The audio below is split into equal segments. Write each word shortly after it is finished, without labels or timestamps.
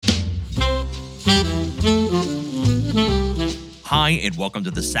Hi, and welcome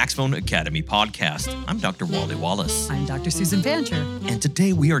to the Saxophone Academy podcast. I'm Dr. Wally Wallace. I'm Dr. Susan Fancher. And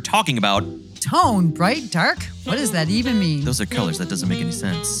today we are talking about Tone, bright, dark? What does that even mean? those are colors. That doesn't make any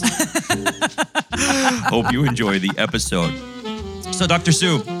sense. Hope you enjoy the episode. So, Dr.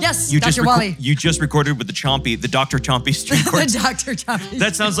 Sue. Yes, Dr. Wally. You just recorded with the Dr. Chompy string quartet. The Dr. Chompy.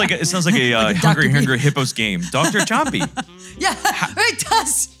 That sounds like a Hungry Hippos game. Dr. Chompy. Yeah, it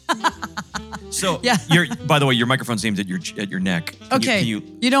does. So, Yeah. By the way, your microphone's aimed at your neck. Okay. You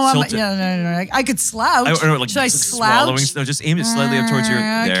know what? tilt it? No. I could slouch. Should I slouch? No, just aim it slightly up towards your.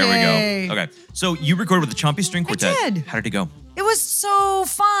 There Okay. we go. Okay. So you recorded with the Chompy string quartet. I did. How did it go? It was so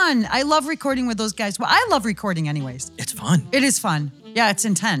fun. I love recording with those guys. Well, I love recording anyways. It's fun. It is fun. Yeah, it's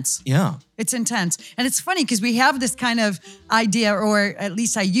intense. Yeah. It's intense. And it's funny because we have this kind of idea, or at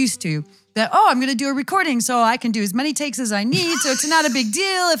least I used to, that, I'm going to do a recording so I can do as many takes as I need. So it's not a big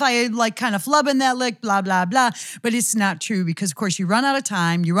deal if I kind of flub in that lick, blah, blah, blah. But it's not true because, of course, you run out of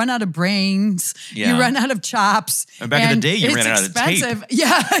time. You run out of brains. Yeah. You run out of chops. And back in the day, you ran out of tape.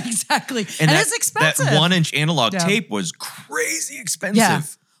 Yeah, exactly. And it's expensive. That 1-inch analog tape was crazy expensive. Yeah.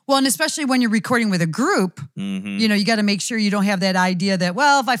 Well, and especially when you're recording with a group, you got to make sure you don't have that idea that,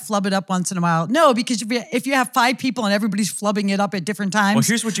 if I flub it up once in a while. No, because if you have 5 people and everybody's flubbing it up at different times. Well,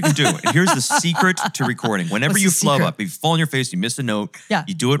 here's what you can do. And here's the secret to recording. Whenever you flub up, if you fall on your face, you miss a note,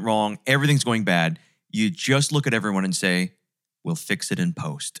 you do it wrong, everything's going bad, you just look at everyone and say, we'll fix it in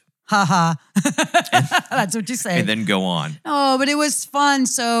post. Ha ha. That's what you say. And then go on. Oh, but it was fun.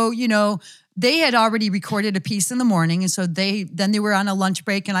 So, they had already recorded a piece in the morning. And so they were on a lunch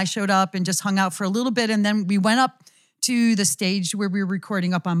break and I showed up and just hung out for a little bit. And then we went up to the stage where we were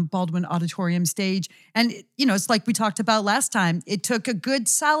recording up on Baldwin Auditorium stage. And, it's like we talked about last time. It took a good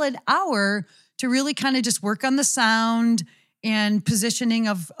solid hour to really kind of just work on the sound and positioning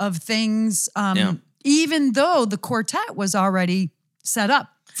of things, even though the quartet was already set up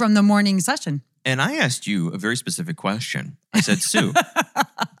from the morning session. And I asked you a very specific question. I said, Sue,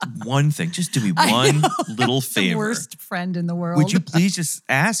 one thing, just do me one little favor. The worst friend in the world. Would you please just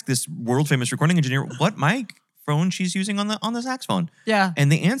ask this world famous recording engineer what microphone she's using on the saxophone? Yeah.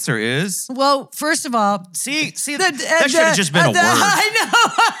 And the answer is, well, first of all, that should have just been a word. I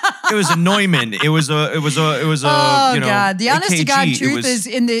know. It was a Neumann. It was a. Oh God! The honest to God truth is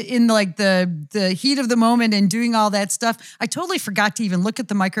in the heat of the moment and doing all that stuff, I totally forgot to even look at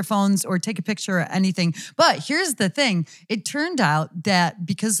the microphones or take a picture or anything. But here's the thing: it turned out that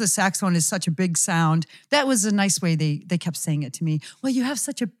because the saxophone is such a big sound, that was a nice way they kept saying it to me. Well, you have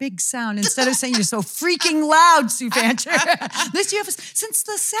such a big sound instead of saying you're so freaking loud, Sue Fancher. Since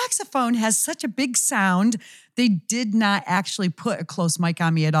the saxophone has such a big sound, they did not actually put a close mic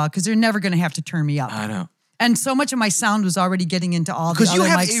on me at all because they're never going to have to turn me up. I know. And so much of my sound was already getting into all the other mics.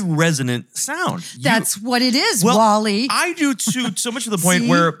 Because you have a resonant sound. That's what it is, Wally. I do too, so much to the point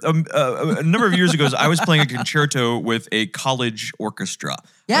where a number of years ago, I was playing a concerto with a college orchestra.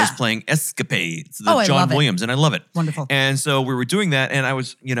 Yeah. I was playing Escapades, the John Williams, and I love it. Wonderful. And so we were doing that, and I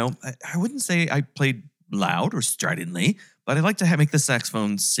was, I wouldn't say I played loud or stridently, but I like to make the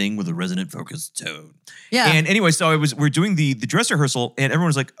saxophone sing with a resonant focused tone. Yeah. And anyway, so we're doing the dress rehearsal, and everyone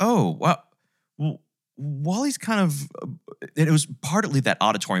was like, "Oh, wow, well, Wally's kind of." And it was partly that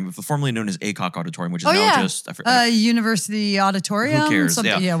auditorium, formerly known as Aycock Auditorium, which is now just University Auditorium. Who cares?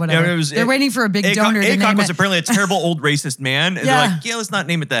 Yeah, whatever. Yeah, they're waiting for a big donor. Aycock was apparently a terrible old racist man, and they're like, let's not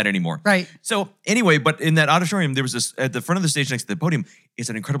name it that anymore. Right. So anyway, but in that auditorium, there was this at the front of the stage next to the podium. It's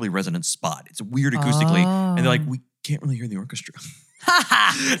an incredibly resonant spot. It's weird acoustically, and they're like, we can't really hear the orchestra.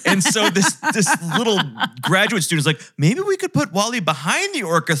 And so this little graduate student's like, maybe we could put Wally behind the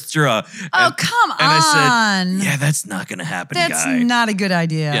orchestra. Come on. And I said, yeah, that's not going to happen, That's not a good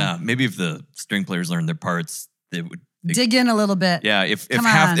idea. Yeah, maybe if the string players learned their parts, they would dig in a little bit. Yeah, if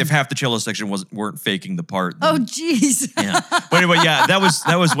half the cello section weren't faking the part. Then, geez. Yeah. But anyway, that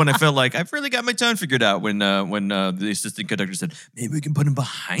was when I felt like I've really got my tone figured out. When the assistant conductor said, maybe we can put him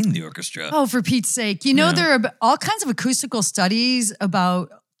behind the orchestra. Oh, for Pete's sake! There are all kinds of acoustical studies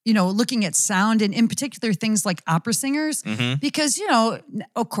about looking at sound and in particular things like opera singers because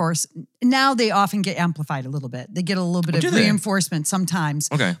of course now they often get amplified a little bit. They get a little bit of reinforcement sometimes.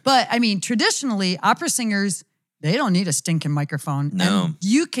 Okay, but I mean traditionally opera singers. They don't need a stinking microphone. No. And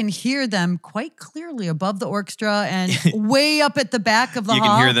you can hear them quite clearly above the orchestra and way up at the back of the hall. You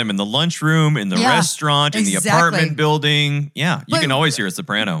can hear them in the lunchroom, in the restaurant, in the apartment building. Yeah, you can always hear a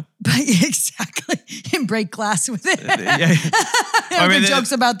soprano. Exactly. In break class with it. I mean,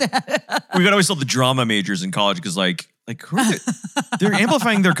 jokes about that. We got always told the drama majors in college because who are they're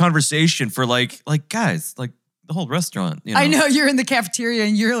amplifying their conversation for guys, whole restaurant. I know you're in the cafeteria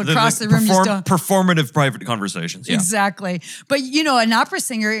and you're across the room. Performative private conversations. Yeah. Exactly. But an opera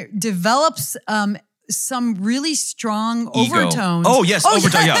singer develops some really strong overtones. Oh, yes.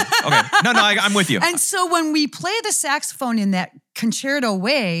 Overtone. Yeah. Okay. No, I'm with you. And so when we play the saxophone in that concerto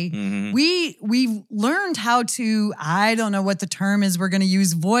way, we learned how to, I don't know what the term is, we're going to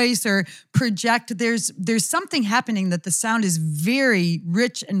use voice or project. There's something happening that the sound is very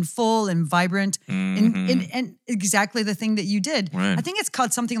rich and full and vibrant and exactly the thing that you did. Right. I think it's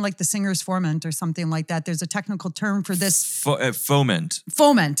called something like the singer's foment or something like that. There's a technical term for this. Foment.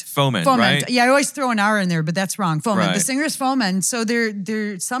 Foment, right? Yeah, I always throw an R in there, but that's wrong. Foment. Right. The singer's foment. So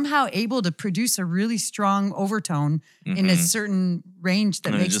they're somehow able to produce a really strong overtone in a certain range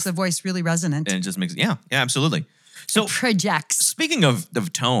that makes the voice really resonant. And it just makes yeah, absolutely. So it projects. Speaking of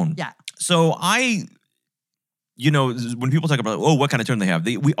tone. Yeah. So when people talk about, what kind of tone they have,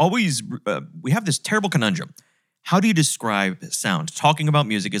 we always, we have this terrible conundrum. How do you describe sound? Talking about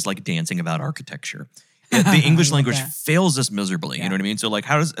music is like dancing about architecture. The English language fails us miserably. Yeah. You know what I mean? So like,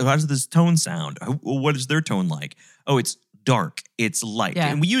 how does this tone sound? What is their tone like? Oh, it's dark. It's light.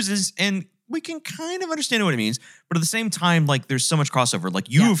 Yeah. And we use this and we can kind of understand what it means, but at the same time, like there's so much crossover. Like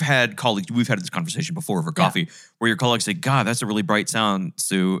you've had colleagues, we've had this conversation before over coffee, where your colleagues say, "God, that's a really bright sound,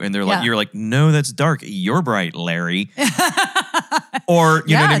 Sue," and they're like, "You're like, no, that's dark. You're bright, Larry." Or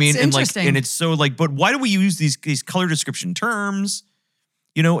you know what I mean? And like, and it's so like, but why do we use these color description terms?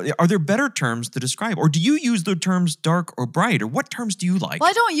 Are there better terms to describe, or do you use the terms dark or bright, or what terms do you like? Well,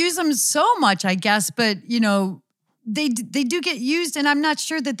 I don't use them so much, I guess, but they do get used, and I'm not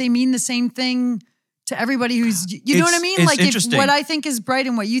sure that they mean the same thing to everybody who's, you know what I mean? It's like interesting. If what I think is bright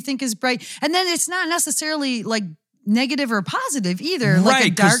and what you think is bright, and then it's not necessarily like negative or positive either. Right, like a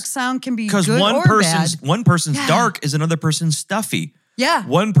dark sound can be good or bad. One person's dark is another person's stuffy. Yeah.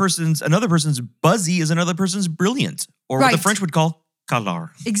 Another person's buzzy is another person's brilliant, or what the French would call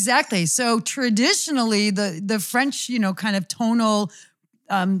color. Exactly. So traditionally, the French, kind of tonal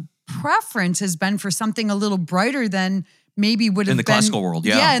preference has been for something a little brighter than maybe would have been. In the classical world,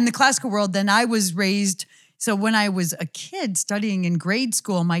 yeah. Yeah, in the classical world. Then I was raised. So when I was a kid studying in grade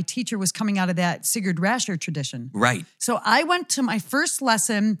school, my teacher was coming out of that Sigurd Rascher tradition. Right. So I went to my first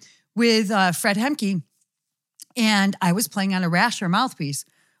lesson with Fred Hemke, and I was playing on a Rascher mouthpiece.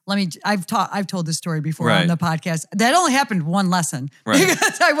 I've told this story before on the podcast. That only happened one lesson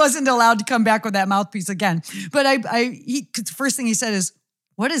because I wasn't allowed to come back with that mouthpiece again. But the first thing he said is,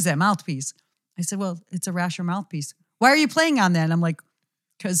 "What is that mouthpiece?" I said, "Well, it's a Rascher mouthpiece." "Why are you playing on that?" And I'm like,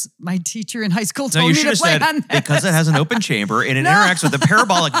 "Because my teacher in high school told me to play on that." Because it has an open chamber and it interacts with a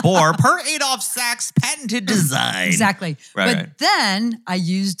parabolic bore per Adolph Sack's patented design. Exactly. But then I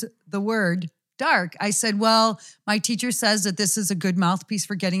used the word dark. I said, "Well, my teacher says that this is a good mouthpiece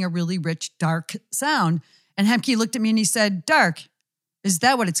for getting a really rich, dark sound." And Hemke looked at me and he said, "Dark, is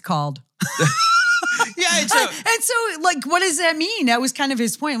that what it's called?" Yeah. And so, like, what does that mean? That was kind of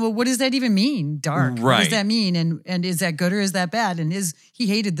his point. Well, what does that even mean? Dark. Right. What does that mean? And is that good or is that bad? And he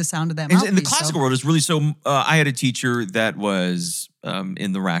hated the sound of that mouthpiece. In the classical world, it's really so. I had a teacher that was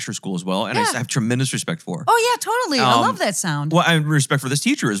in the Rascher school as well, and I have tremendous respect for. Oh yeah, totally. I love that sound. Well, I have respect for this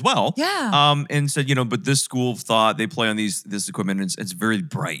teacher as well. Yeah. And said, but this school thought they play on this equipment, and it's very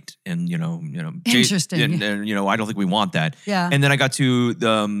bright, and interesting. And I don't think we want that. Yeah. And then I got to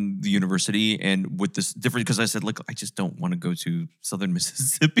the university, and with this different, because I said, look, I just don't want to go to Southern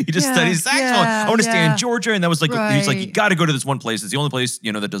Mississippi to study saxophone. I want to stay in Georgia, and that was like he's like, you got to go to this one place. It's the only place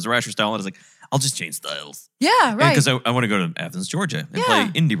that does the Rascher style. And I was like, I'll just change styles. Yeah, right. Because I want to go to Athens, Georgia, and play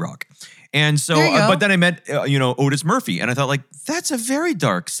indie rock. And so, but then I met, Otis Murphy, and I thought, like, that's a very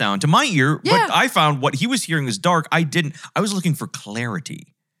dark sound to my ear. Yeah. But I found what he was hearing was dark. I was looking for clarity.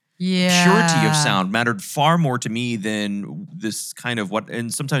 Yeah. Purity of sound mattered far more to me than this kind of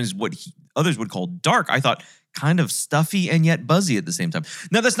and sometimes what others would call dark. I thought kind of stuffy and yet buzzy at the same time.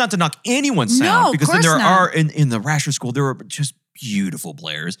 Now, that's not to knock anyone's sound, because then there are, in the Rascher school, there are just beautiful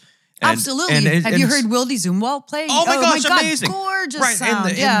players. Absolutely. Have you heard Wildy Zumwalt play? Oh my gosh, amazing. Gorgeous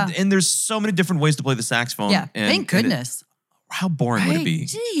sound. And there's so many different ways to play the saxophone. Yeah, thank goodness. How boring would it be?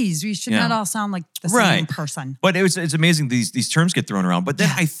 Jeez, we should not all sound like the same person. But it's amazing these terms get thrown around. But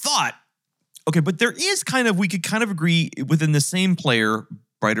then I thought, okay, but there is we could kind of agree within the same player,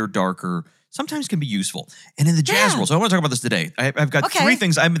 brighter, darker, sometimes can be useful. And in the jazz world, so I want to talk about this today. I've got three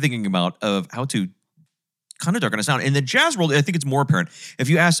things I've been thinking about of how to kind of darken a sound. In the jazz world, I think it's more apparent. If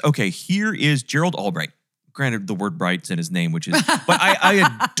you ask, okay, here is Gerald Albright. Granted, the word "bright's" in his name, which is, but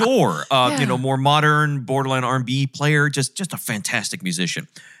I adore, more modern, borderline R&B player, just a fantastic musician.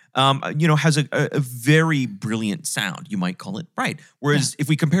 Has a very brilliant sound. You might call it bright. Whereas if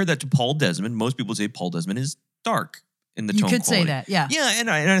we compare that to Paul Desmond, most people say Paul Desmond is dark in the tone quality. You could quality. say that, yeah. Yeah, and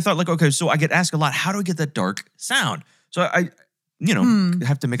I thought like, okay, so I get asked a lot, how do I get that dark sound? So I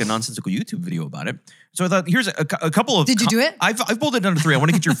have to make a nonsensical YouTube video about it. So I thought, here's a couple of... Did you do it? I've pulled it down to 3. I want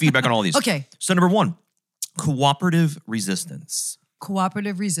to get your feedback on all these. Okay. So number 1, cooperative resistance.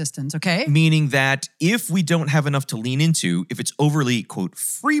 Cooperative resistance, okay. Meaning that if we don't have enough to lean into, if it's overly, quote,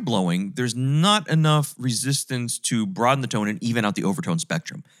 free-blowing, there's not enough resistance to broaden the tone and even out the overtone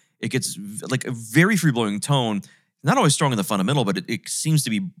spectrum. It gets like a very free-blowing tone, not always strong in the fundamental, but it seems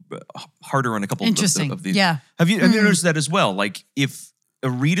to be harder on a couple of these. Yeah. Have you noticed that as well? Like if a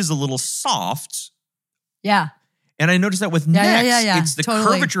reed is a little soft. Yeah. And I noticed that with necks, it's the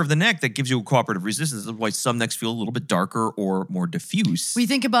totally. curvature of the neck that gives you a cooperative resistance. That's why some necks feel a little bit darker or more diffuse. We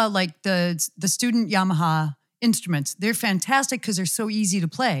think about like the student Yamaha instruments. They're fantastic because they're so easy to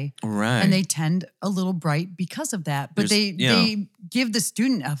play. Right. And they tend a little bright because of that. But they give the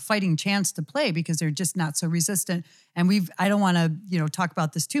student a fighting chance to play because they're just not so resistant. And I don't want to, talk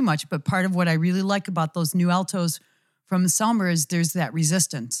about this too much, but part of what I really like about those new altos from Selmer is there's that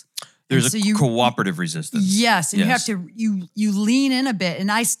resistance. There's a cooperative resistance. Yes, and you have to you lean in a bit, and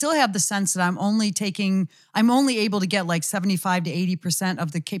I still have the sense that I'm only able to get like 75 to 80%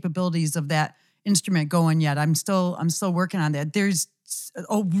 of the capabilities of that instrument going yet. I'm still working on that. There's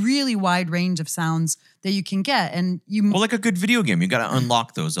a really wide range of sounds that you can get, and like a good video game, you got to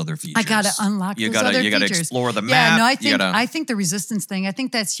unlock those other features. I got to unlock those other features. You got to explore the map. Yeah, no, I think the resistance thing, I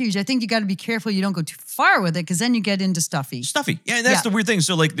think that's huge. I think you got to be careful you don't go too far with it because then you get into stuffy. Stuffy, yeah, and that's the weird thing.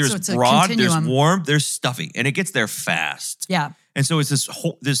 So like, there's broad, there's warm, there's stuffy, and it gets there fast. Yeah, and so it's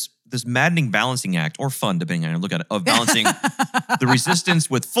this maddening balancing act, or fun, depending on how you look at it, of balancing the resistance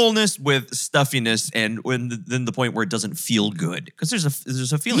with fullness, with stuffiness, and then the point where it doesn't feel good. Because there's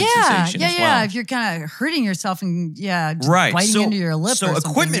a feeling sensation as well. Yeah, if you're kind of hurting yourself and biting into your lip or something. So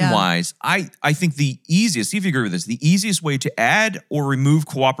equipment-wise, I think the easiest, see if you agree with this, the easiest way to add or remove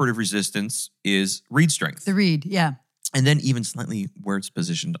cooperative resistance is reed strength. The reed, yeah. And then even slightly where it's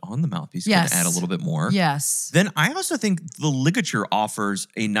positioned on the mouthpiece, can add a little bit more. Yes. Then I also think the ligature offers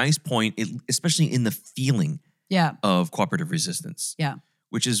a nice point, especially in the feeling of cooperative resistance. Yeah.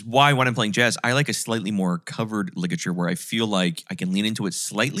 Which is why when I'm playing jazz, I like a slightly more covered ligature where I feel like I can lean into it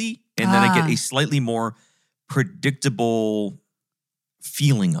slightly and then I get a slightly more predictable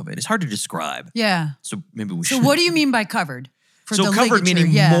feeling of it. It's hard to describe. Yeah. So maybe we should. So what do you mean by covered? So covered ligature,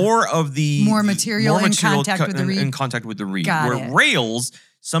 meaning more of the more material in contact with the reed. In contact with the reed. Got where it. rails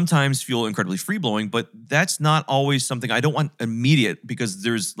sometimes feel incredibly free blowing, but that's not always something I don't want immediate, because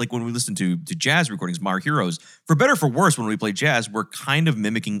there's like when we listen to jazz recordings, our heroes, for better or for worse, when we play jazz, we're kind of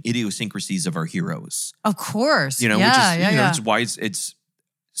mimiking idiosyncrasies of our heroes. Of course. Which is why it's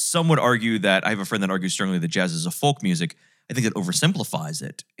some would argue that, I have a friend that argues strongly that jazz is a folk music. I think it oversimplifies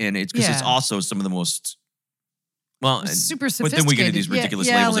it. And it's because it's also some of the most super sophisticated. But then we get into these ridiculous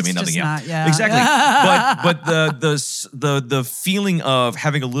labels that mean nothing. Exactly. But the feeling of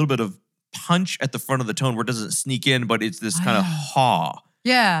having a little bit of punch at the front of the tone where it doesn't sneak in, but it's this kind of haw.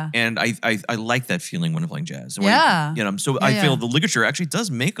 Yeah. And I like that feeling when I'm playing jazz. So I feel the ligature actually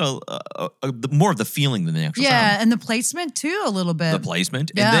does make a more of the feeling than the actual sound. And the placement too, a little bit. The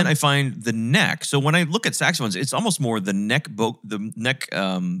placement. Yeah. And then I find the neck. So when I look at saxophones, it's almost more the neck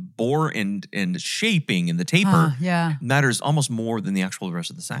bore and shaping and the taper matters almost more than the actual rest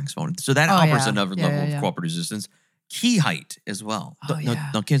of the saxophone. So that offers another level of cooperative resistance. Key height as well.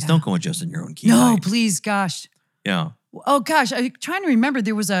 No, kids, don't go adjusting your own key height. No, please, gosh. Yeah. Oh, gosh. I'm trying to remember.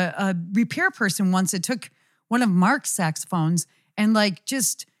 There was a repair person once that took one of Mark's saxophones and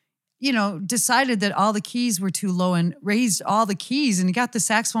decided that all the keys were too low and raised all the keys, and he got the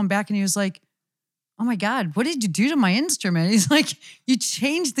saxophone back and he was like, oh my God, what did you do to my instrument? He's like, you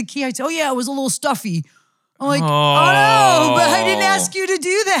changed the key. I said, oh yeah, it was a little stuffy. I'm like, oh no, but I didn't ask you to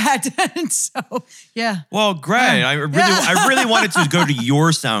do that. And so, yeah. Well, great. I really wanted to go to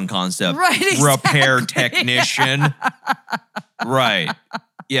your sound concept. Right, exactly. Repair technician. Right.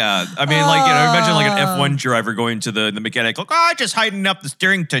 Yeah. I mean, imagine like an F1 driver going to the mechanic, just heightening up the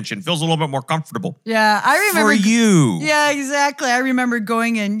steering tension. Feels a little bit more comfortable. Yeah. I remember. For you. Yeah, exactly. I remember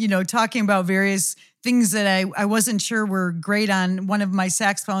going and, talking about various things that I wasn't sure were great on one of my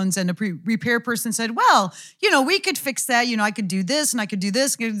saxophones, and a repair person said, well, we could fix that. I could do this and I could do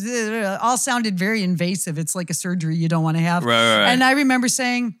this. All sounded very invasive. It's like a surgery you don't want to have. Right. And I remember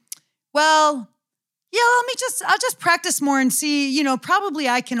saying, well, yeah, I'll just practice more and see, probably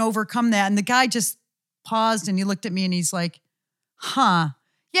I can overcome that. And the guy just paused and he looked at me and he's like, huh.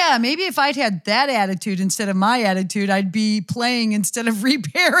 Yeah, Yeah, maybe if I'd had that attitude instead of my attitude, I'd be playing instead of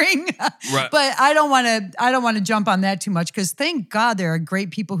repairing. Right. But I don't want to jump on that too much because thank God there are great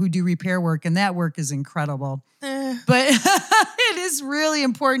people who do repair work and that work is incredible. But it is really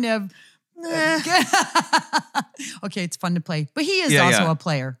important to have. Okay, it's fun to play. But he is also a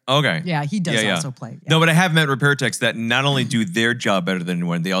player. Okay. Yeah, he does also play. Yeah. No, but I have met repair techs that not only do their job better than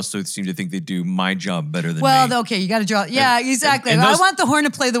anyone, they also seem to think they do my job better than me. Well, okay, you got to draw. Yeah, exactly. And I want the horn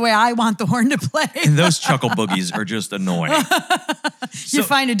to play the way I want the horn to play. And those chuckle boogies are just annoying. You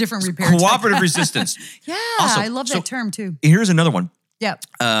find a different repair cooperative resistance. Yeah, also, I love that term too. Here's another one. Yeah.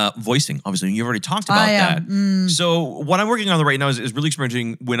 Voicing, obviously, you've already talked about that. So what I'm working on right now is really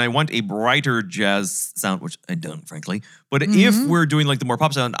experimenting when I want a brighter jazz sound, which I don't, frankly. But if we're doing like the more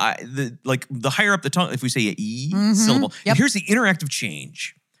pop sound, the higher up the tongue, if we say a E syllable, here's the interactive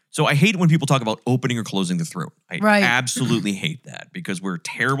change. So I hate when people talk about opening or closing the throat. I absolutely hate that because we're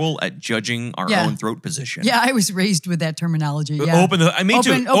terrible at judging our own throat position. Yeah, I was raised with that terminology. Yeah. Open the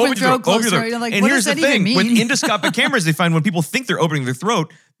open throat, close throat. Like, and here's the thing: with endoscopic cameras, they find when people think they're opening their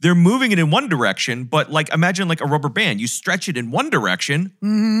throat, they're moving it in one direction. But like, imagine like a rubber band. You stretch it in one direction.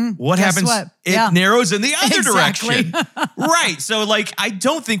 What happens? It narrows in the other direction. Right. So like, I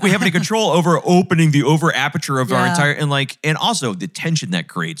don't think we have any control over opening the over aperture of our entire and also the tension that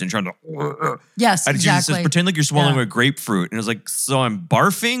creates and trying to. Yes, exactly. Says, pretend like you're swallowing a grapefruit, and it's like, so I'm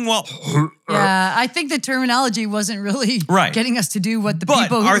barfing. Well, yeah, I think the terminology wasn't really getting us to do what the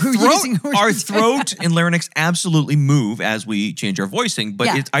people our who are throat, using our throat and larynx absolutely move as we change our voicing,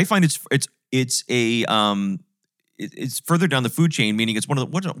 but I find it's further down the food chain, meaning it's one of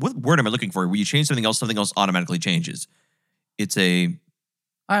the what word am I looking for? Where you change something else automatically changes. It's a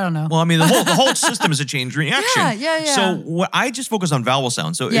I don't know. Well, I mean, the whole system is a chain reaction. Yeah. So I just focus on vowel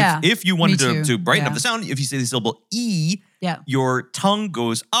sound. So if you wanted to brighten up the sound, if you say the syllable E, your tongue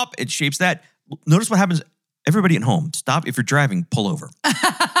goes up, it shapes that. Notice what happens. Everybody at home, stop. If you're driving, pull over.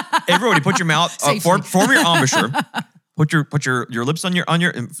 Everybody, put your mouth, form your embouchure. Put your lips on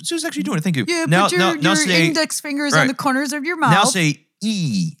your. Sue's actually doing it. Thank you. Yeah, put your say, index fingers on the corners of your mouth. Now say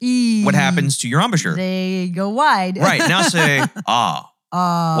E. E. What happens to your embouchure? They go wide. Right. Now say ah.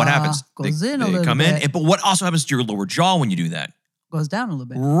 What happens? Goes in a little bit. They come in. But what also happens to your lower jaw when you do that? Goes down a little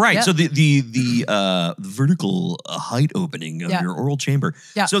bit. Right. Yep. So the vertical height opening of your oral chamber.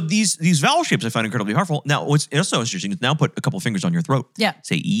 Yeah. So these vowel shapes I find incredibly powerful. Now, what's also interesting is now put a couple fingers on your throat. Yeah.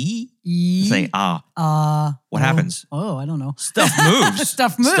 Say E. E. Say ah. What happens? Oh, I don't know. Stuff moves.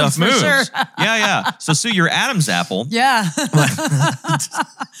 Stuff moves. For sure. Yeah. So Sue, your Adam's apple. Yeah.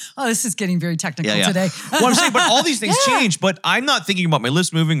 Oh, this is getting very technical today. Well, I'm saying, but all these things change. But I'm not thinking about my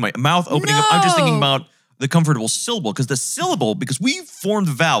lips moving, my mouth opening up. I'm just thinking about the comfortable syllable, because we formed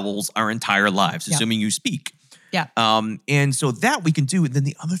vowels our entire lives, assuming you speak. Yeah. And so that we can do, and then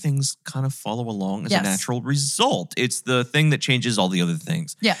the other things kind of follow along as a natural result. It's the thing that changes all the other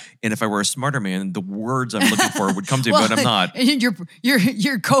things. Yeah. And if I were a smarter man, the words I'm looking for would come to me, but I'm not.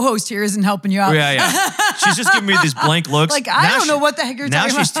 Your co-host here isn't helping you out. Yeah. She's just giving me these blank looks. Like, I don't know what the heck you're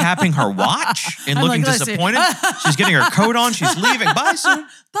talking about. Now she's tapping her watch and looking disappointed. She's getting her coat on. She's leaving. Bye, Sue.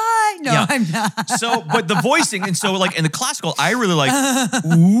 Bye. No, I'm not. So, but the voicing, and so like in the classical, I really like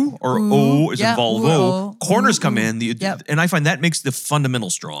ooh or o is involved. O. Corners come in, and I find that makes the fundamental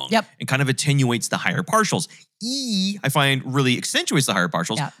strong and kind of attenuates the higher partials. E, I find really accentuates the higher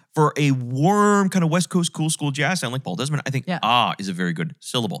partials. For a warm kind of West Coast cool school jazz sound like Paul Desmond, I think is a very good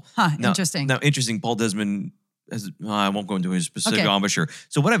syllable. Interesting. Now, Paul Desmond, I won't go into his specific embouchure.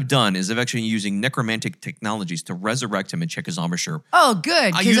 So what I've done is I've actually using necromantic technologies to resurrect him and check his embouture. Oh,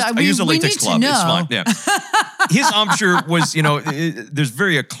 good. I use a latex glove. It's fine. Yeah. His embouchure was, there's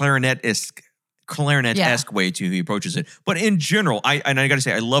very a clarinet-esque way to he approaches it. But in general, I got to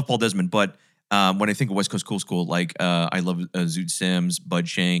say, I love Paul Desmond, but when I think of West Coast Cool School, like I love Zoot Sims, Bud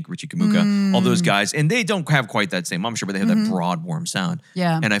Shank, Richie Kamuka, all those guys, and they don't have quite that same embouchure, but they have that broad, warm sound.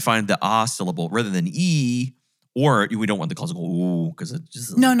 Yeah. And I find the ah syllable rather than E, or we don't want the classical ooh because it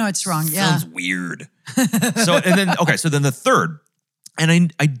just no, it's wrong. Sounds weird. So then the third,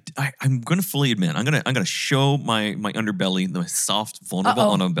 and I'm going to fully admit I'm going to show my underbelly, the soft, vulnerable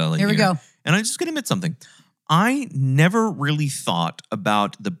underbelly. Here we go. And I'm just going to admit something. I never really thought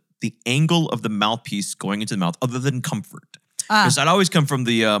about the angle of the mouthpiece going into the mouth other than comfort. Because I'd always come from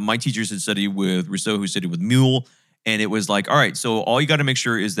the my teachers had studied with Rousseau, who studied with Mule. And it was like, all right, so all you got to make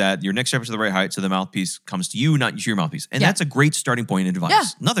sure is that your neck strap is to the right height so the mouthpiece comes to you, not to your mouthpiece. And that's a great starting point and advice. Yeah,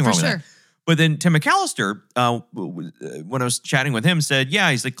 nothing wrong with that. But then Tim McAllister, when I was chatting with him, said,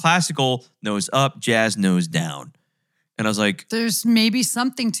 he's like classical nose up, jazz nose down. And I was like, there's maybe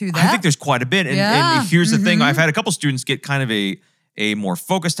something to that. I think there's quite a bit. And here's the thing. I've had a couple students get kind of a more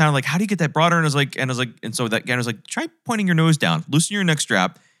focused sound. Like, how do you get that broader? And so that guy was like, try pointing your nose down, loosen your neck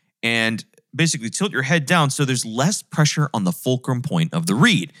strap, and basically tilt your head down so there's less pressure on the fulcrum point of the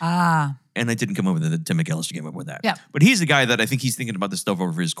reed. And I didn't come up with it. Tim McAllister came up with that. Yeah. But he's the guy that I think he's thinking about this stuff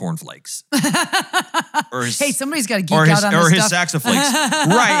over his cornflakes. Hey, somebody's got to geek out on this stuff. Or his saxoflakes.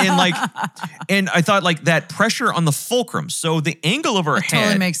 Right. And I thought like that pressure on the fulcrum. So the angle of our head.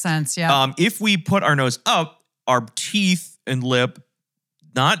 Totally makes sense. Yeah. If we put our nose up, our teeth and lip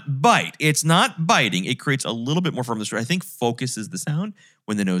not bite. It's not biting. It creates a little bit more firmness. I think focuses the sound.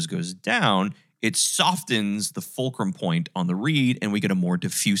 When the nose goes down, it softens the fulcrum point on the reed and we get a more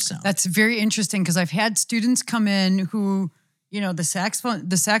diffuse sound. That's very interesting because I've had students come in who, the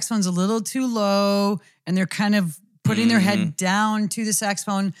saxophone's a little too low and they're kind of putting their head down to the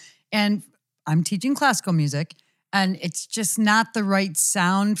saxophone. And I'm teaching classical music and it's just not the right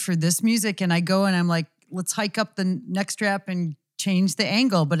sound for this music. And I go and I'm like, let's hike up the neck strap and change the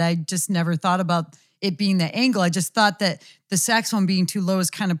angle. But I just never thought about it being the angle. I just thought that the saxophone being too low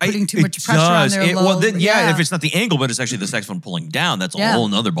is kind of putting too much pressure on their low. Well, if it's not the angle, but it's actually the saxophone pulling down, that's a whole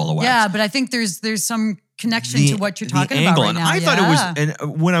nother ball of wax. Yeah, but I think there's some connection to what you're talking about right now. I thought it was,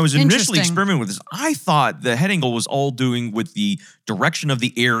 and when I was initially experimenting with this, I thought the head angle was all doing with the direction of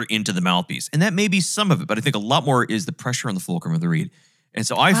the air into the mouthpiece. And that may be some of it, but I think a lot more is the pressure on the fulcrum of the reed. And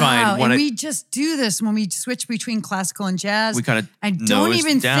so I find when we just do this when we switch between classical and jazz. We kind of I don't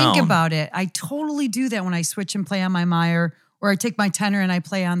even think about it. I totally do that when I switch and play on my Meyer, or I take my tenor and I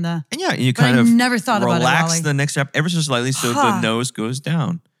play on the. And you kind of never thought about it, relax the neck strap ever so slightly so the nose goes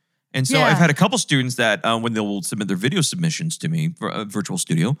down. And so I've had a couple students that when they'll submit their video submissions to me for a virtual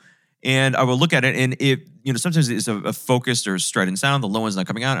studio, and I will look at it, and if sometimes it's a focused or strident sound, the low one's not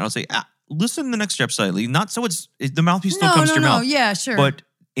coming out, and I'll say, loosen the neck strap slightly, not so the mouthpiece still comes to your mouth. Yeah, sure. But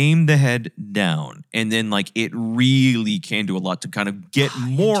aim the head down, and then it really can do a lot to kind of get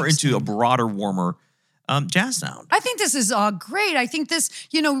more into a broader, warmer jazz sound. I think this is great. I think this,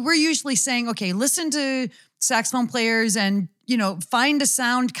 we're usually saying, okay, listen to saxophone players and find a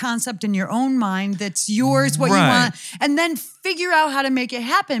sound concept in your own mind that's yours, what you want, and then figure out how to make it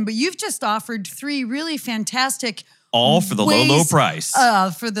happen. But you've just offered 3 really fantastic all for the low price.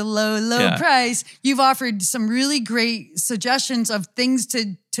 For the low price. You've offered some really great suggestions of things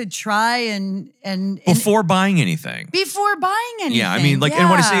to try and before buying anything. Yeah, I mean, and when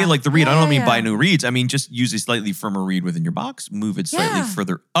I say the reed, I don't mean buy new reeds. I mean, just use a slightly firmer reed within your box, move it slightly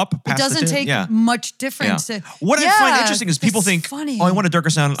further up past it doesn't take much difference. What I find interesting is people think, I want a darker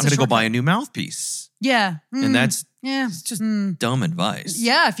sound, I'm going to go buy a new mouthpiece. Yeah. And that's it's just dumb advice.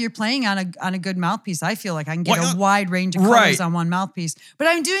 Yeah, if you're playing on a good mouthpiece, I feel like I can get a wide range of colors on one mouthpiece. But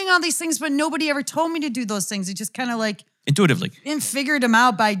I'm doing all these things, but nobody ever told me to do those things. It just kind of intuitively. And figured them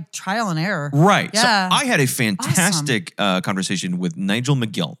out by trial and error. Right. Yeah. So I had a fantastic conversation with Nigel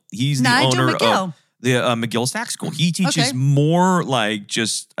McGill. He's the owner of the McGill Sax School. He teaches more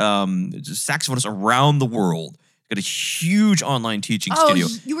just saxophonists around the world. Got a huge online teaching studio.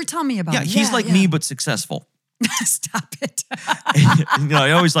 You were telling me about it. He's like me, but successful. Stop it.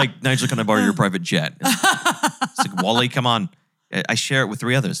 I always Nigel, can I borrow your private jet? It's like, Wally, come on. I share it with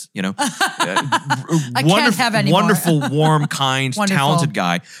 3 others, I can't have any wonderful, warm, kind, talented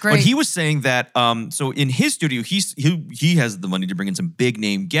guy. Great. But he was saying that, so in his studio, he has the money to bring in some big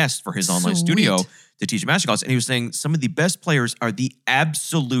name guests for his online studio to teach masterclass. And he was saying some of the best players are the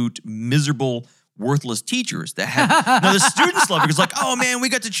absolute miserable, worthless teachers that have. Now the students love it because oh man, we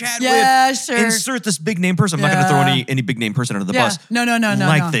got to chat with. Sure. Insert this big name person. I'm not going to throw any big name person under the bus. No.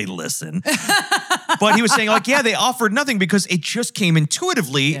 They listen. But he was saying they offered nothing because it just came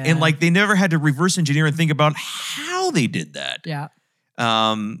intuitively and they never had to reverse engineer and think about how they did that. Yeah.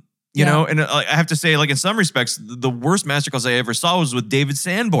 You know, and I have to say, in some respects, the worst masterclass I ever saw was with David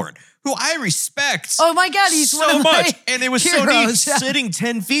Sanborn, who I respect. Oh my God, he's so much. And it was so neat sitting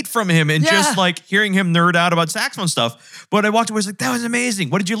 10 feet from him and just hearing him nerd out about saxophone stuff. But I walked away, that was amazing.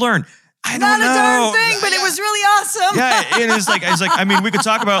 What did you learn? I don't know. Not a darn thing, but it was really awesome. Yeah, and it's I mean, we could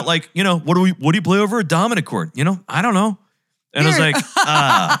talk about what do you play over a dominant chord? I don't know. And I was like,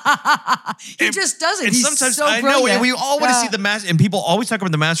 he just does it. And He's sometimes so I brilliant. know, and we all want to see the master. And people always talk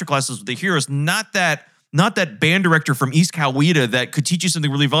about the master classes with the heroes, not that band director from East Coweta that could teach you something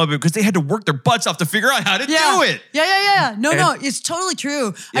really valuable because they had to work their butts off to figure out how to do it. Yeah. No, it's totally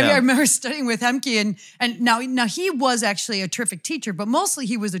true. I mean, I remember studying with Hemke, and now he was actually a terrific teacher, but mostly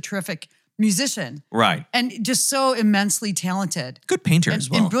he was a terrific musician. Right. And just so immensely talented. Good painter as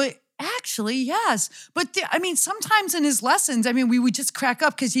well. And brilliant. Actually, yes. But sometimes in his lessons, we would just crack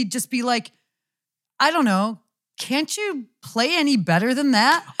up because he'd just be like, I don't know, can't you play any better than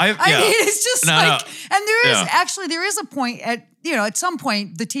that? I mean, it's just and there is a point at some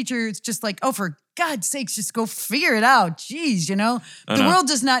point, the teacher is just like, oh, for God's sakes, just go figure it out. Jeez, the world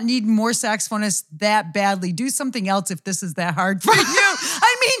does not need more saxophonists that badly. Do something else if this is that hard for you.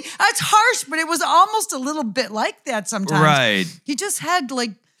 I mean, that's harsh, but it was almost a little bit like that sometimes. Right. He just had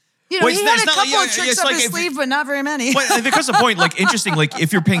he had a couple of tricks up his sleeve, but not very many. But I think that's the point. Interesting.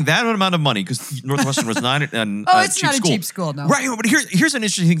 If you're paying that amount of money, because Northwestern was not it's not a cheap school, no. Right. But here's an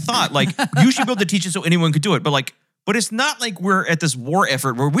interesting thought. You should be able to teach it so anyone could do it. But it's not like we're at this war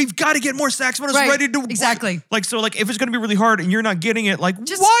effort where we've got to get more saxophonists ready to exactly. if it's going to be really hard and you're not getting it,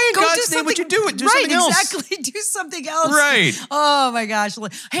 just why in God's name would you do it? Do something else. Exactly. Do something else. Right. Oh my gosh.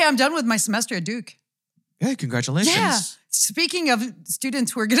 Hey, I'm done with my semester at Duke. Hey, congratulations. Yeah. Speaking of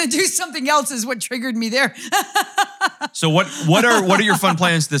students who are going to do something else is what triggered me there. So what are your fun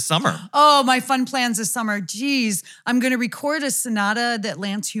plans this summer? Oh, my fun plans this summer. Geez, I'm going to record a sonata that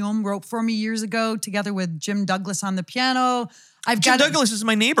Lance Hume wrote for me years ago together with Jim Douglas on the piano. Jim Douglas is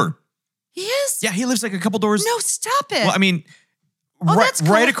my neighbor. He is? Yeah, he lives a couple doors. No, stop it. Well, I mean, that's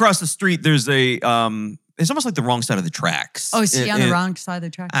cool. Right across the street, there's it's almost like the wrong side of the tracks. Oh, is he on the wrong side of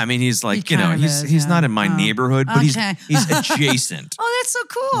the tracks? I mean, he's he's not in my neighborhood, but he's adjacent. Oh, that's so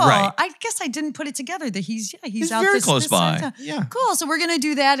cool. Right. I guess I didn't put it together that he's out very close by. Yeah. Cool. So we're going to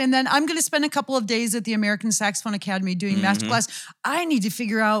do that. And then I'm going to spend a couple of days at the American Saxophone Academy doing masterclass. I need to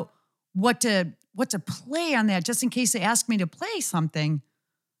figure out what to play on that just in case they ask me to play something.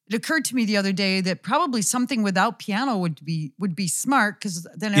 It occurred to me the other day that probably something without piano would be smart because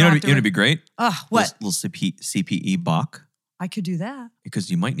then it'd be great. What? Little CPE Bach. I could do that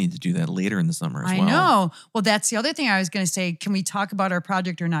because you might need to do that later in the summer as well. I know. Well, that's the other thing I was going to say. Can we talk about our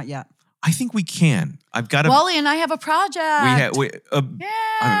project or not yet? I think we can. I've got Wally and I have a project.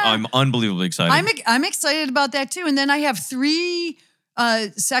 I'm unbelievably excited. I'm excited about that too. And then I have 3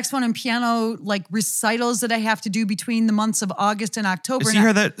 saxophone and piano recitals that I have to do between the months of August and October. See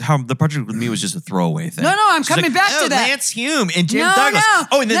how the project with me was just a throwaway thing. No, I'm coming back to that. Lance Hume and Jim Douglas.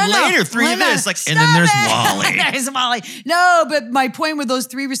 And then later 3 of this, and then there's Wally. There's Wally. No, but my point with those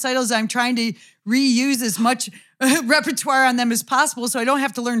 3 recitals, I'm trying to reuse as much repertoire on them as possible, so I don't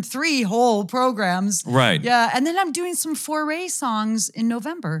have to learn 3 whole programs. Right. Yeah, and then I'm doing some foray songs in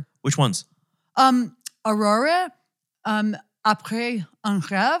November. Which ones? Aurora. Après un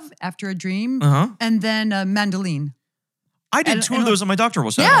rêve, after a dream, and then Mandoline. I did 2 of those on my doctoral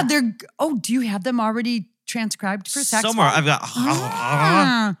side. Yeah, do you have them already transcribed for saxophone? Somewhere I've got.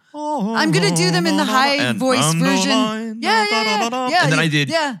 I'm gonna do them in the high voice version. Yeah. And then I did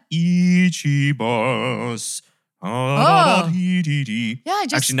Ichibas. Yeah,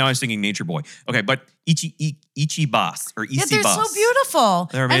 actually now I'm singing Nature Boy. Okay, but Ichibas or Ichibas. Yeah, they're so beautiful.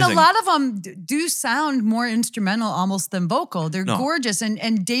 They're amazing. And a lot of them do sound more instrumental almost than vocal. They're gorgeous.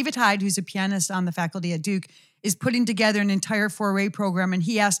 And David Hyde, who's a pianist on the faculty at Duke, is putting together an entire foray program. And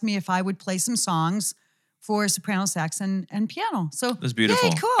he asked me if I would play some songs for soprano sax and piano. So that's beautiful.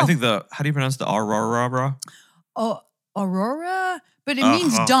 Yay, cool. I think how do you pronounce the Aurora? Oh, Aurora? But it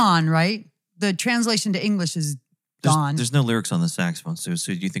means dawn, right? The translation to English is dawn. There's no lyrics on the saxophone, so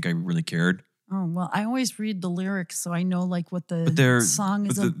do you think I really cared? Oh, well, I always read the lyrics, so I know what the song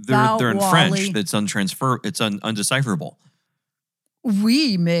is about. They're in French. That's it's undecipherable.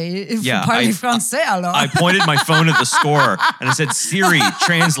 Oui, mais vous parlez français alors. I pointed my phone at the score and I said, Siri,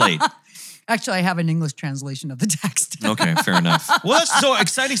 translate. Actually, I have an English translation of the text. Okay, fair enough. Well, that's so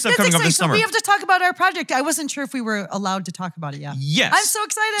exciting stuff coming up this summer. So we have to talk about our project. I wasn't sure if we were allowed to talk about it yet. Yes. I'm so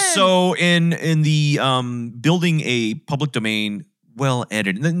excited. So in the building a public domain,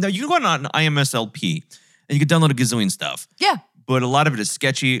 well-edited. Now, you can go on IMSLP and you can download a gazillion stuff. Yeah. But a lot of it is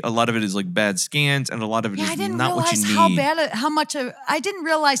sketchy. A lot of it is bad scans, and a lot of it is not what you need. I didn't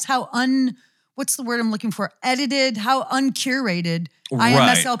realize how what's the word I'm looking for? Edited, how uncurated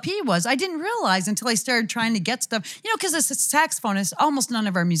IMSLP was. I didn't realize until I started trying to get stuff. Because as a saxophonist, almost none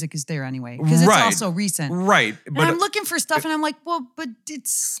of our music is there anyway, because it's also recent. Right. And I'm looking for stuff, and I'm like, well, but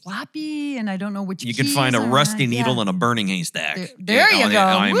it's sloppy, and I don't know which You can find a rusty needle in a burning haystack. There you go.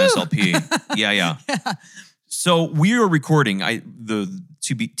 IMSLP. Yeah. So we are recording the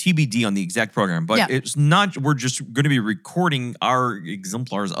TBD on the exact program, but it's not. We're just going to be recording our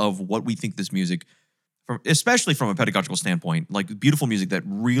exemplars of what we think this music, especially from a pedagogical standpoint, beautiful music that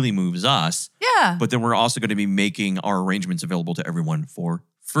really moves us. Yeah. But then we're also going to be making our arrangements available to everyone for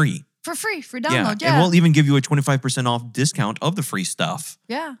free. For download. Yeah. And we'll even give you a 25% off discount of the free stuff.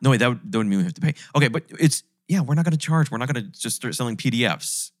 Yeah. No, wait, that wouldn't mean we have to pay. Okay, but we're not going to charge. We're not going to just start selling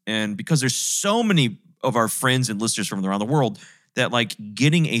PDFs, and because there's so many of our friends and listeners from around the world that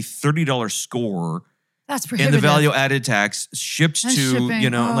getting a $30 score That's prohibitive. And the value added tax shipped and to, shipping.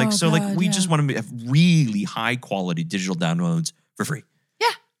 We just want to have really high quality digital downloads for free. Yeah.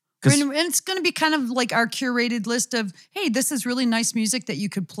 And it's going to be kind of like our curated list of, hey, this is really nice music that you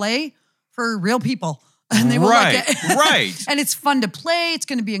could play for real people. And they will like it. Right. And it's fun to play. It's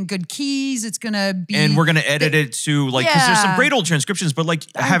going to be in good keys. It's going to be. And we're going to edit it to because there's some great old transcriptions, but like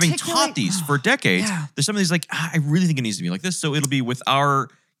having taught these for decades, there's some of these like, I really think it needs to be like this. So it'll be with our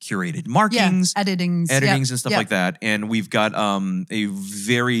curated markings, editings and stuff like that. And we've got a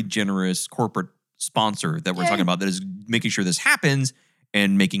very generous corporate sponsor that we're talking about that is making sure this happens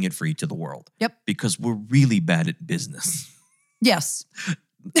and making it free to the world. Yep. Because we're really bad at business. Yes.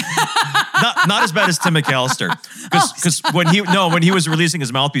 not as bad as Tim McAllister, because when he was releasing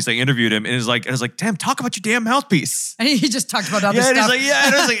his mouthpiece, I interviewed him and I was like, damn, talk about your damn mouthpiece. And he just talked about other stuff. And he's like,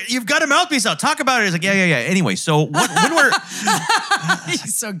 and I was like, you've got a mouthpiece out, talk about it. He's like, yeah. Anyway, so when we're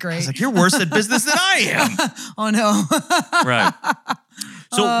he's so great. He's like, you're worse at business than I am. Oh no. Right.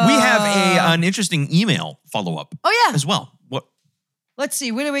 So we have an interesting email follow-up. Oh yeah. As well. What? Let's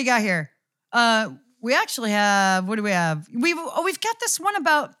see. What do we got here? We actually have, what do we have? We've got this one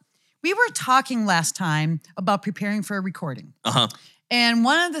about, we were talking last time about preparing for a recording. Uh-huh. And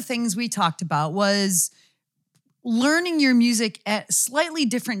one of the things we talked about was learning your music at slightly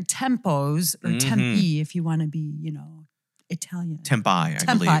different tempos, or tempi, if you want to be, Italian. Tempi, I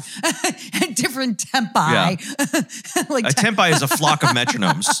believe. Different tempi. Yeah. Like a tempi is a flock of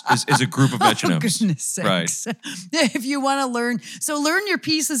metronomes, is a group of metronomes. Oh, goodness sakes. Right. If you want to learn your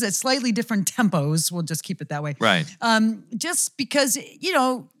pieces at slightly different tempos. We'll just keep it that way. Right. Just because,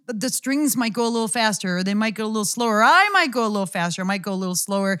 the strings might go a little faster, or they might go a little slower. I might go a little faster. I might go a little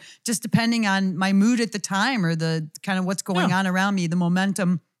slower, just depending on my mood at the time or the kind of what's going on around me, the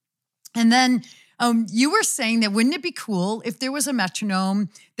momentum. And then you were saying that wouldn't it be cool if there was a metronome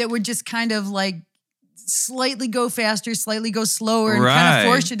that would just kind of like slightly go faster, slightly go slower, and kind of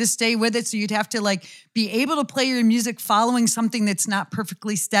force you to stay with it. So you'd have to like be able to play your music following something that's not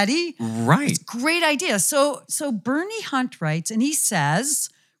perfectly steady. Right. It's a great idea. So Bernie Hunt writes, and he says,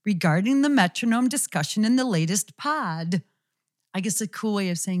 regarding the metronome discussion in the latest pod, I guess a cool way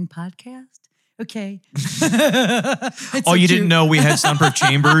of saying podcast. Okay. Oh, you didn't know we had soundproof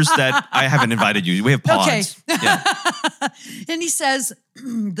chambers that I haven't invited you. We have pods. Okay. Yeah. And he says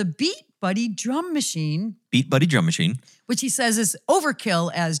the Beat Buddy drum machine. Beat Buddy drum machine. Which he says is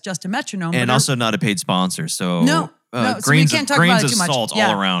overkill as just a metronome. And also not a paid sponsor. So no, so we can't talk about it too much. Salt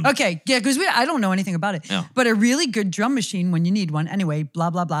all around. Okay, yeah, because I don't know anything about it. Yeah. But a really good drum machine when you need one. Anyway,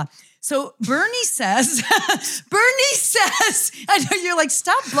 blah, blah, blah. So Bernie says, I know you're like,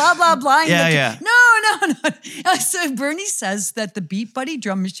 stop blah, blah, blah. Yeah. No. So Bernie says that the Beat Buddy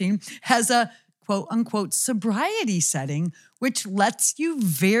drum machine has a quote unquote sobriety setting, which lets you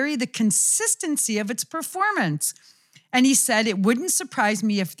vary the consistency of its performance. And he said, it wouldn't surprise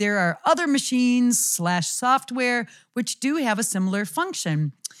me if there are other machines / software which do have a similar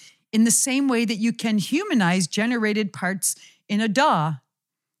function. In the same way that you can humanize generated parts in a DAW.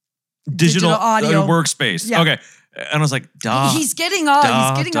 Digital audio workspace. Yeah. Okay. And I was like, DAW. He's getting all.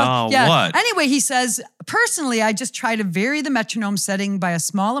 Yeah. What? Anyway, he says, personally, I just try to vary the metronome setting by a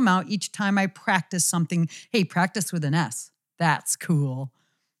small amount each time I practice something. Hey, practice with an S. That's cool.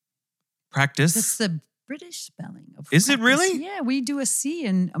 Practice? That's the British spelling of Is practice. It really? Yeah, we do a C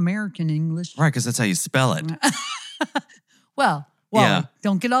in American English. Right, because that's how you spell it. Well,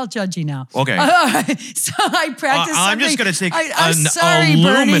 don't get all judgy now. Okay. So I practice I'm just going to take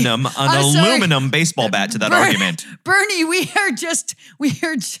Bernie. aluminum baseball bat to that argument. Bernie, we are just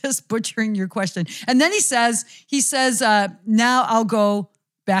butchering your question. And then he says, now I'll go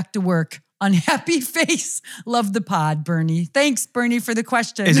back to work. Unhappy face. Love the pod, Bernie. Thanks, Bernie, for the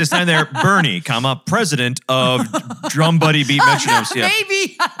question. Is it sign there, Bernie, president of Drum Buddy Beat Metronomes? Yeah.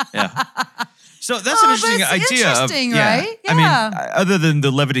 Maybe. Yeah. So that's an interesting idea. Interesting, right? Yeah. I mean, other than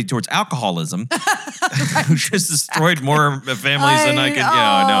the levity towards alcoholism, which has destroyed more families than I could.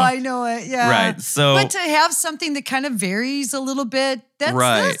 I know it. Yeah. Right. So, but to have something that kind of varies a little bit,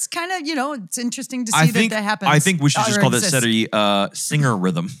 that's kind of, it's interesting to see that happens. I think we should just call that SETI singer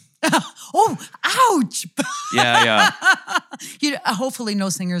rhythm. Oh, ouch. Yeah. Hopefully no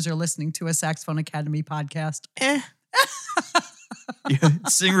singers are listening to a Saxophone Academy podcast.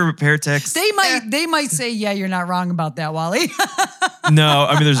 Singer repair text. They might say, yeah, you're not wrong about that, Wally. No,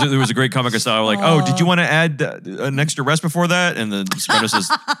 I mean, there was a great comic I saw. Like, did you want to add an extra rest before that? And the soprano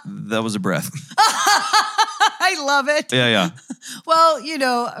says, that was a breath. I love it. Yeah. Well,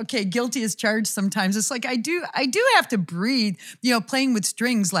 okay, guilty as charged sometimes. It's like I do have to breathe. Playing with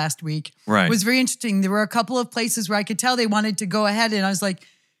strings last week was very interesting. There were a couple of places where I could tell they wanted to go ahead, and I was like,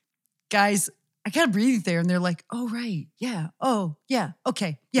 guys, I got to breathe there. And they're like, oh, right. Yeah. Oh, yeah.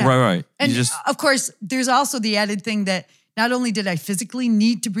 Okay. Yeah. Right. And of course, there's also the added thing that not only did I physically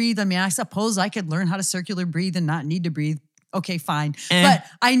need to breathe, I mean, I suppose I could learn how to circular breathe and not need to breathe. Okay, fine. But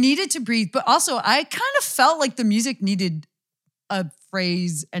I needed to breathe. But also, I kind of felt like the music needed a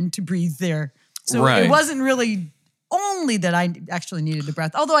phrase and to breathe there. So it wasn't really only that I actually needed a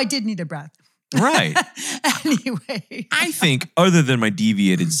breath, although I did need a breath. Right. Anyway. I think other than my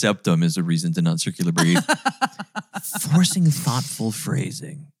deviated septum is a reason to not circular breathe. Forcing thoughtful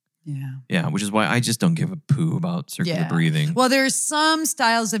phrasing. Yeah. Yeah, which is why I just don't give a poo about circular breathing. Well, there's some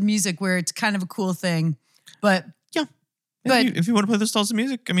styles of music where it's kind of a cool thing, but... But if you want to play those styles of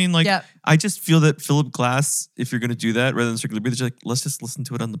music, I mean, I just feel that Philip Glass, if you're going to do that, rather than circular breathing, like, let's just listen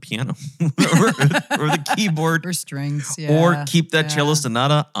to it on the piano or the keyboard. Or strings, Or keep that cello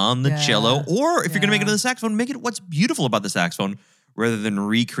sonata on the cello. Or if you're going to make it to the saxophone, make it what's beautiful about the saxophone rather than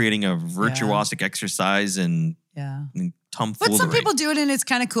recreating a virtuosic exercise and tomfoolery. But some people do it and it's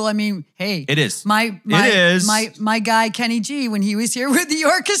kind of cool. I mean, hey. It is. My guy, Kenny G, when he was here with the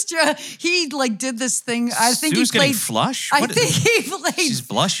orchestra, he did this thing. I think Sue's he played. Getting flush? I think he played. She's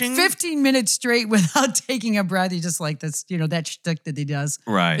blushing? 15 minutes straight without taking a breath. He just this, that shtick that he does.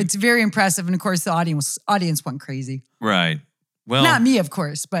 Right. It's very impressive. And of course, the audience went crazy. Right. Well. Not me, of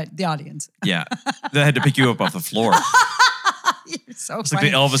course, but the audience. Yeah. They had to pick you up off the floor. You're so it's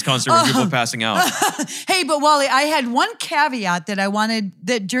funny. like the Elvis concert when people are passing out. Hey, but Wally, I had one caveat that I wanted,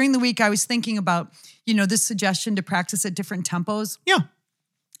 that during the week I was thinking about, this suggestion to practice at different tempos. Yeah.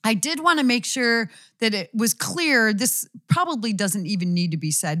 I did want to make sure that it was clear. This probably doesn't even need to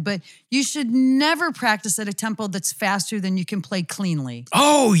be said, but you should never practice at a tempo that's faster than you can play cleanly.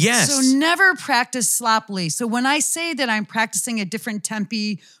 Oh, yes. So never practice sloppily. So when I say that I'm practicing at different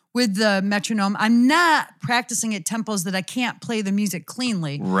tempi with the metronome, I'm not practicing at tempos that I can't play the music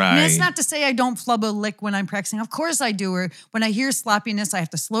cleanly. Right. And it's not to say I don't flub a lick when I'm practicing. Of course I do. Or when I hear sloppiness, I have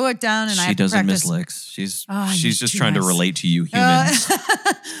to slow it down and I have to practice. She doesn't miss licks. She's just trying to relate to you humans.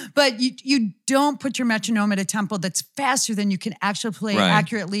 But you don't put your metronome at a tempo that's faster than you can actually play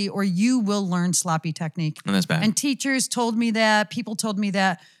accurately, or you will learn sloppy technique. And that's bad. And teachers told me that. People told me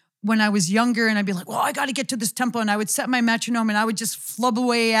that. When I was younger, and I'd be like, well, I got to get to this tempo. And I would set my metronome and I would just flub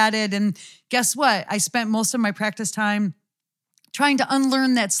away at it. And guess what? I spent most of my practice time trying to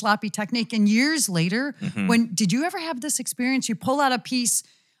unlearn that sloppy technique. And years later, did you ever have this experience? You pull out a piece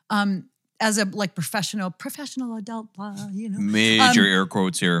as a professional adult, Major air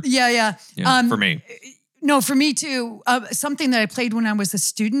quotes here. Yeah. For me. No, for me too. Something that I played when I was a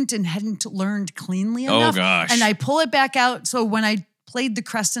student and hadn't learned cleanly enough. Oh, gosh. And I pull it back out. So when I played the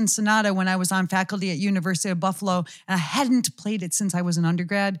Creston Sonata when I was on faculty at University of Buffalo, and I hadn't played it since I was an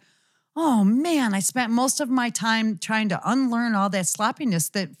undergrad. Oh man, I spent most of my time trying to unlearn all that sloppiness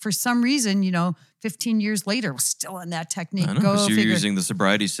that for some reason, 15 years later was still in that technique. I know, because you're using the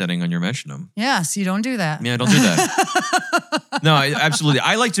sobriety setting on your metronome. Yeah, so you don't do that. Yeah, I don't do that. No, absolutely.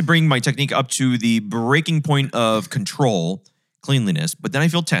 I like to bring my technique up to the breaking point of control, cleanliness, but then I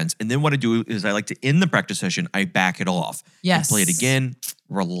feel tense. And then what I do is I like to, in the practice session, I back it off. Yes. And play it again,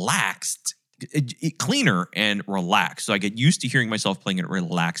 relaxed, cleaner and relaxed. So I get used to hearing myself playing it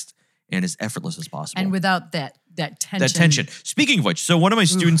relaxed and as effortless as possible. And without that tension. That tension. Speaking of which, so one of my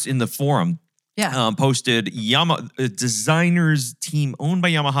students in the forum posted a designers team owned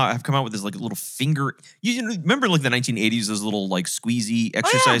by Yamaha have come out with this little finger. You remember the 1980s, those little squeezy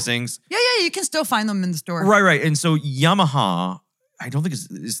exercise things? Yeah, you can still find them in the store. Right. And so Yamaha, I don't think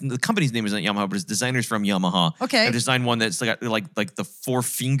it's the company's name is not Yamaha, but it's designers from Yamaha. Okay. Have designed one that's like the four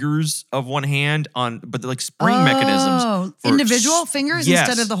fingers of one hand but they're spring mechanisms. For individual fingers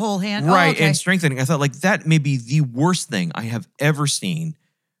instead of the whole hand. Right, oh, okay. And strengthening. I thought that may be the worst thing I have ever seen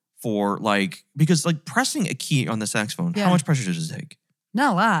for because pressing a key on the saxophone, how much pressure does it take?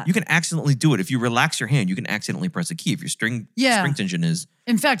 Not a lot. You can accidentally do it. If you relax your hand, you can accidentally press a key if your string tension is.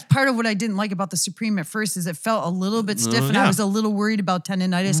 In fact, part of what I didn't like about the Supreme at first is it felt a little bit stiff and I was a little worried about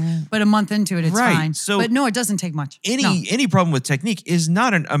tendinitis, but a month into it, it's fine. So but no, it doesn't take much. Any problem with technique is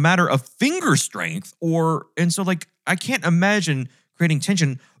not a matter of finger strength and so I can't imagine creating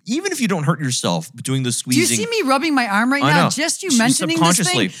tension. Even if you don't hurt yourself doing the squeezing. Do you see me rubbing my arm right now? Just you mentioning this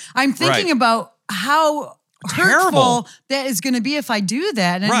thing, I'm thinking about how hurtful that is going to be if I do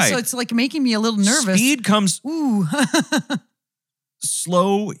that. And so it's making me a little nervous. Speed comes. Ooh.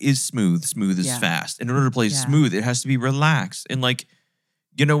 Slow is smooth. Smooth is fast. In order to play smooth, it has to be relaxed. And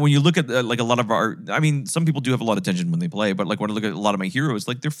when you look at a lot of some people do have a lot of tension when they play, but when I look at a lot of my heroes,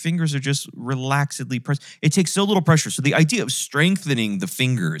 their fingers are just relaxedly pressed. It takes so little pressure. So the idea of strengthening the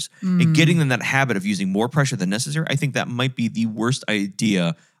fingers and getting them that habit of using more pressure than necessary, I think that might be the worst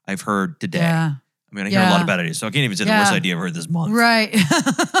idea I've heard today. Yeah. I mean, I hear a lot of bad ideas, so I can't even say the worst idea I've heard this month. Right.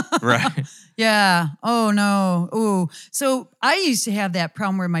 Right. Yeah. Oh, no. Oh. So I used to have that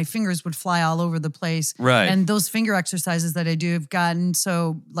problem where my fingers would fly all over the place. Right. And those finger exercises that I do have gotten,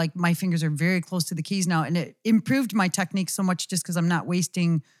 so like my fingers are very close to the keys now. And it improved my technique so much just because I'm not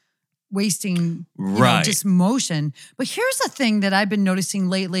wasting just motion. But here's the thing that I've been noticing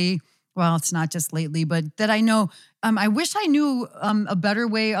lately. Well, it's not just lately, but that I know, I wish I knew a better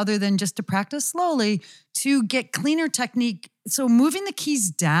way other than just to practice slowly to get cleaner technique. So moving the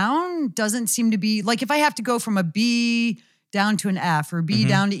keys down doesn't seem to be, like if I have to go from a B down to an F or B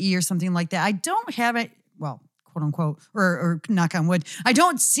down to E or something like that, I don't have it, well, quote unquote, or knock on wood, I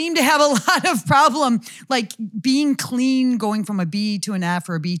don't seem to have a lot of problem like being clean going from a B to an F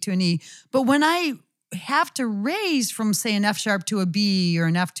or a B to an E. But when I have to raise from, say, an F sharp to a B or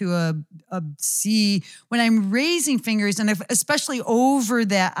an F to a C, when I'm raising fingers, and especially over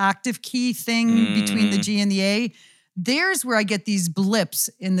that octave key thing between the G and the A, there's where I get these blips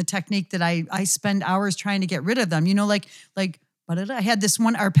in the technique that I spend hours trying to get rid of them. You know, like I had this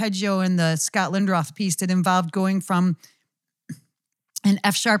one arpeggio in the Scott Lindroth piece that involved going from an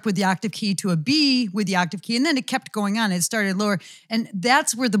F sharp with the octave key to a B with the octave key. And then it kept going on. It started lower. And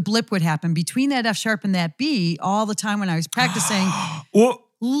that's where the blip would happen between that F sharp and that B all the time when I was practicing,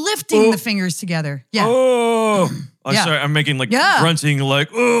 lifting the fingers together. Yeah. Oh, sorry. I'm making grunting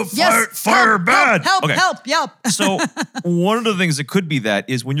fire bad. Help. So one of the things that could be that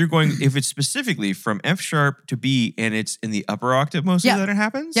is when you're going, if it's specifically from F sharp to B and it's in the upper octave mostly that it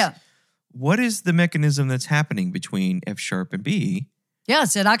happens. Yeah. What is the mechanism that's happening between F sharp and B? Yeah,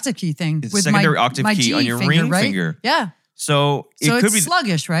 it's that octave key thing. It's with secondary octave key G on your ring finger. Yeah. So it could be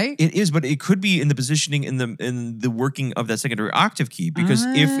sluggish, right? It is, but it could be in the positioning in the working of that secondary octave key. Because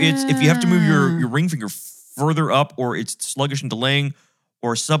if you have to move your ring finger further up, or it's sluggish and delaying,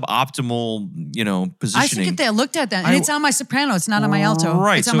 or suboptimal, positioning. I should get that looked at then. And it's on my soprano. It's not on my alto.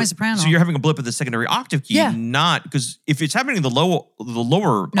 Right. It's on my soprano. So you're having a blip at the secondary octave key, not because if it's happening in the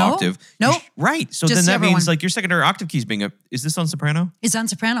lower octave. No. Right. So just then that means like your secondary octave key is being is this on soprano? It's on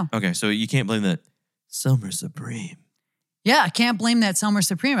soprano. Okay. So you can't blame that Selmer Supreme. Yeah, I can't blame that Selmer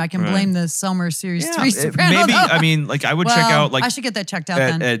Supreme. I can blame the Selmer Series 3 soprano. Maybe, I mean, I would check out I should get that checked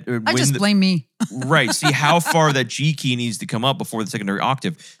out then. I just blame me. Right. See how far that G key needs to come up before the secondary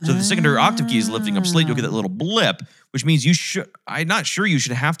octave. So the secondary octave key is lifting up slate. You'll get that little blip, which means I'm not sure you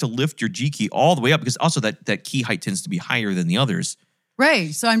should have to lift your G key all the way up, because also that key height tends to be higher than the others.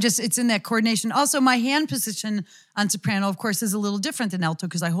 Right. So it's in that coordination. Also, my hand position on soprano, of course, is a little different than alto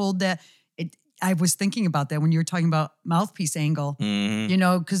because I hold that. I was thinking about that when you were talking about mouthpiece angle,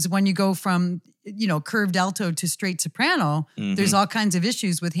 because when you go from, curved alto to straight soprano, there's all kinds of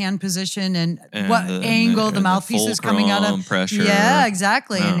issues with hand position and what angle the mouthpiece is coming out of. Pressure. Yeah,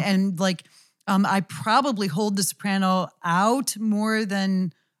 exactly. Yeah. And I probably hold the soprano out more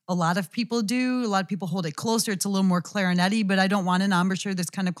than a lot of people do. A lot of people hold it closer. It's a little more clarinet-y, but I don't want an embouchure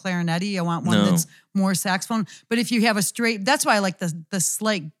that's kind of clarinet-y. I want one that's more saxophone. But if you have a straight, that's why I like the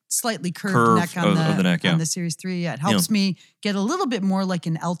slightly curved neck on the neck, on the Series 3. Yeah, it helps me get a little bit more like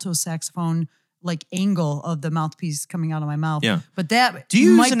an alto saxophone angle of the mouthpiece coming out of my mouth. Yeah. But that do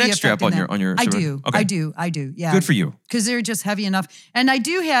you use a neck strap on your I do. Okay. I do. Yeah. Good for you. Because they're just heavy enough. And I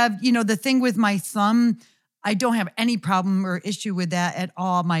do have, the thing with my thumb, I don't have any problem or issue with that at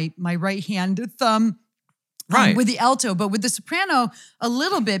all. My right hand thumb. Right. With the alto, but with the soprano, a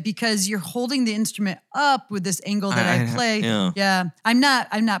little bit, because you're holding the instrument up with this angle that I play. Yeah. I'm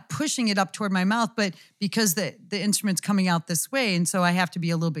not pushing it up toward my mouth, but because the instrument's coming out this way, and so I have to be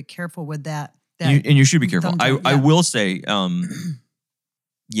a little bit careful with that. And you should be careful. I will say,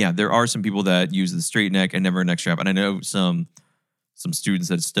 there are some people that use the straight neck and never a neck strap, and I know some students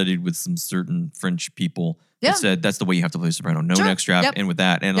that studied with some certain French people that said that's the way you have to play soprano. No neck strap, and with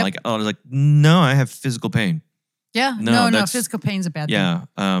that. And I was like, no, I have physical pain. Yeah, no, physical pain's a bad thing. Yeah.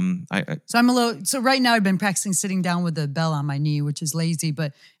 So right now I've been practicing sitting down with a bell on my knee, which is lazy,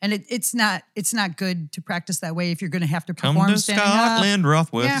 and it's not good to practice that way if you're going to have to perform standing up. Come to Scott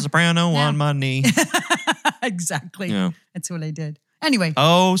Lindroth with a soprano on my knee. Exactly. Yeah. That's what I did. Anyway.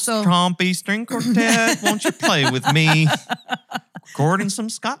 Oh, Trompy String Quartet, won't you play with me? Recording some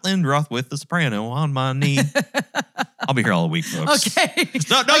Scott Lindroth with the soprano on my knee. I'll be here all week, folks. Okay.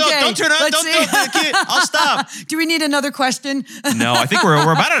 No, don't turn on. Don't. I'll stop. Do we need another question? No, I think we're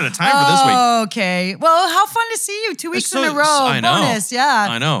about out of time for this week. Okay. Well, how fun to see you 2 weeks in a row. I know. Bonus, yeah.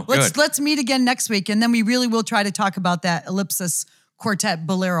 I know. Let's meet again next week, and then we really will try to talk about that Ellipsis Quartet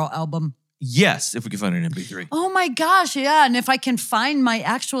Bolero album. Yes, if we can find an MP3. Oh my gosh, yeah. And if I can find my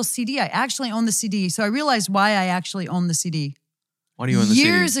actual CD, I actually own the CD. So I realized why I actually own the CD. What do you on the CD?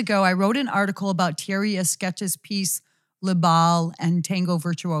 Years ago, I wrote an article about Thierry Esquetch's piece, Le Bal and Tango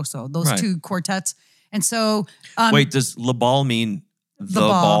Virtuoso, those two quartets. And so... wait, does Le Bal mean the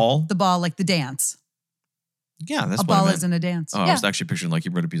ball? The ball, like the dance. Yeah, that's a ball isn't a dance. Oh, I was actually picturing like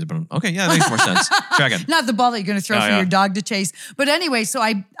you wrote a piece of bone. Okay, yeah, that makes more sense. Try again. Not the ball that you're going to throw for your dog to chase. But anyway, so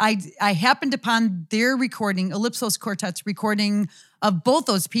I happened upon their recording, Ellipsos Quartet's recording of both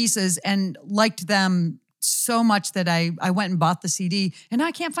those pieces and liked them so much that I went and bought the CD. And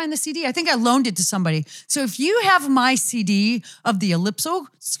I can't find the CD. I think I loaned it to somebody. So if you have my CD of the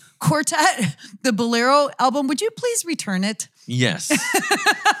Ellipsos Quartet, the Bolero album, would you please return it? Yes.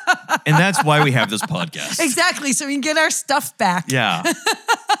 And that's why we have this podcast. Exactly. So we can get our stuff back. Yeah.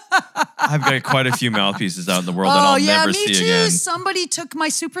 I've got quite a few mouthpieces out in the world that I'll never see again. Somebody took my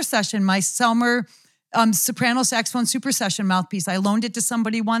super session, my Selmer soprano saxophone super session mouthpiece. I loaned it to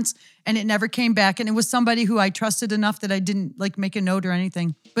somebody once and it never came back. And it was somebody who I trusted enough that I didn't like make a note or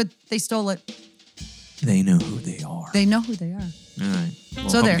anything, but they stole it. They know who they are. They know who they are. All right. Well,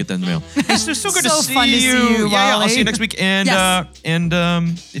 so there. Get that in the mail. It's so good to see fun you. To see you, yeah, I'll see you next week. And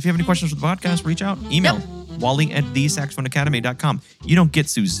if you have any questions for the podcast, reach out. Email wally@thesaxophoneacademy.com. You don't get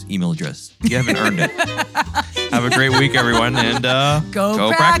Sue's email address. You haven't earned it. Have a great week, everyone, and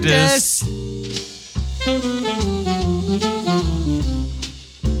go practice.